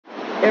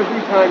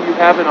Every time you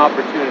have an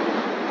opportunity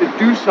to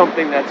do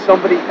something that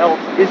somebody else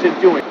isn't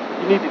doing,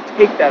 you need to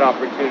take that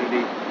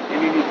opportunity and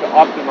you need to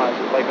optimize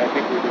it like I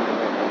think we're doing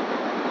right now.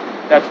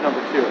 That's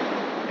number 2.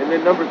 And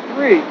then number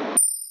 3,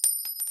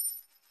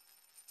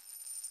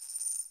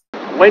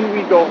 when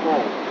we go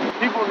home,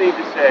 people need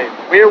to say,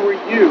 where were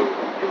you?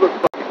 You look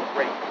fucking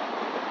great.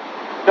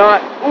 Not,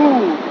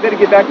 ooh, you better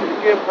get back to the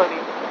gym, honey.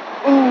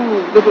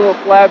 Ooh, look a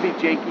little flabby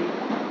Jakey.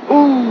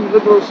 Ooh,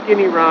 look a little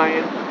skinny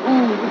Ryan.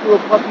 Ooh, look a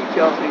little puffy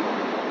Chelsea.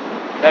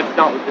 That's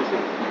not what this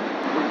is.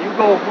 When you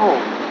go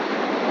home,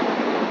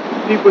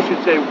 people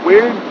should say,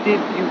 where did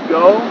you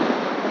go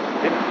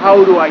and how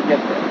do I get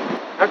there?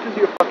 Not because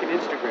of your fucking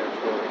Instagram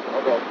story,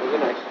 although those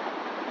are nice,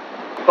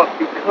 but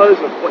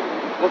because of what you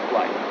look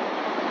like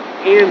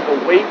and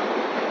the weight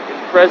and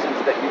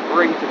presence that you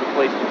bring to the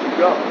place that you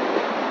go.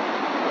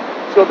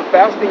 So the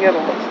fasting at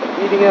 11,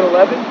 eating at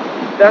 11,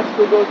 that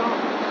still goes on.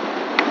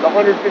 The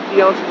 150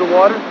 ounces of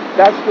water,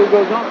 that still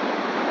goes on.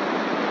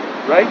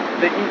 Right?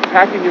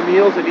 Packing your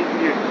meals and eating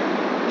your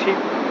cheap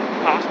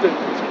pasta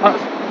and stuff,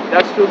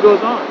 that still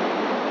goes on.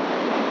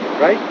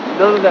 Right?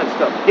 None of that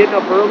stuff. Getting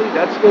up early,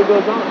 that still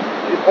goes on.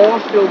 It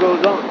all still goes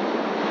on.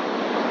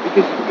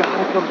 Because you've got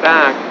to come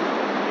back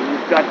and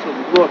you've got to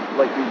look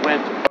like you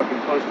went to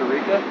fucking Costa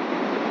Rica.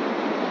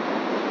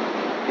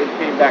 It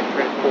came back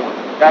transformed.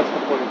 That's the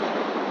point of the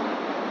story.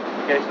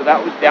 Okay, so that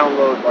was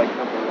download like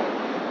number 1.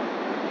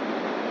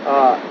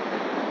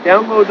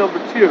 Download number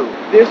 2.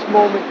 This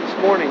moment this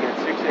morning at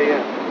 6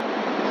 a.m.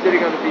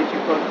 sitting on the beach in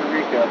Costa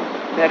Rica,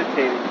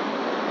 meditating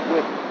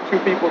with 2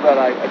 people that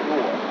I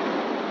adore.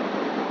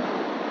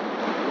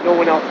 No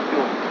one else is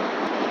doing it.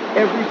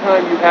 Every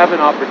time you have an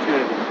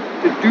opportunity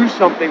to do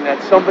something that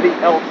somebody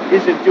else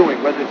isn't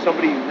doing, whether it's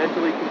somebody you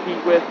mentally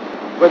compete with,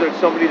 whether it's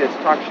somebody that's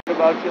talked shit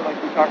about you like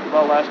we talked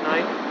about last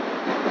night,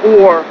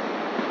 or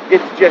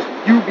it's just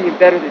you being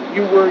better than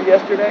you were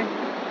yesterday,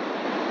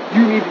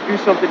 you need to do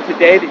something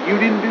today that you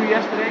didn't do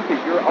yesterday because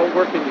you're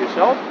outworking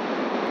yourself.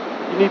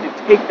 You need to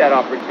take that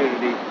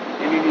opportunity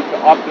and you need to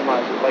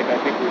optimize it like I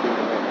think we're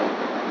doing right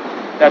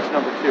now. That's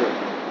number 2.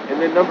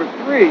 And then number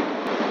 3,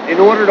 in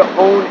order to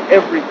own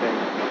everything,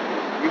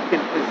 you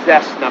can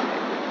possess nothing.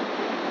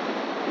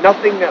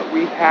 Nothing that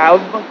we have,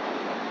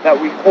 that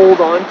we hold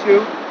on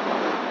to,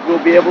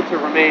 will be able to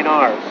remain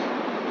ours.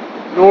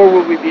 Nor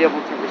will we be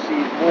able to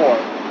receive more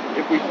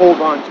if we hold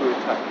on to it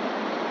tight.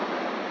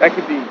 That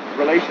could be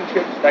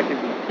relationships, that can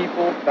be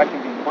people, that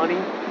can be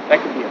money, that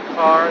can be a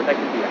car, that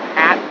can be a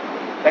hat,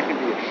 that can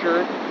be a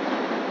shirt,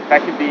 that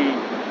can be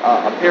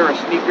a pair of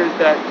sneakers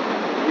that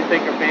you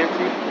think are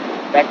fancy,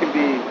 that can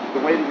be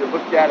the way that you're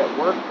looked at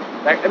work.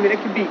 It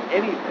can be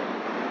anything.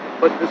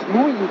 But the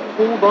more you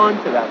hold on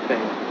to that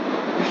thing,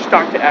 you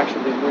start to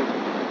actually lose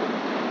it.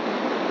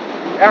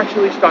 You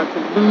actually start to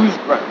lose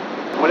ground.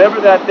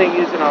 Whatever that thing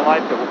is in our life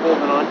that we're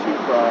holding on to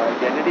for our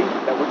identity,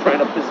 that we're trying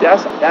to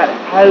possess, that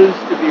has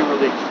to be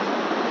released.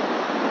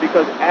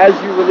 Because as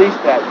you release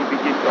that, you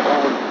begin to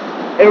own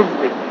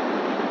everything.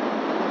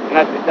 And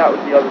I think that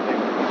was the other thing.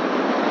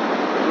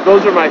 So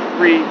those are my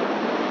 3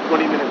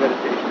 20-minute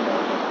meditations.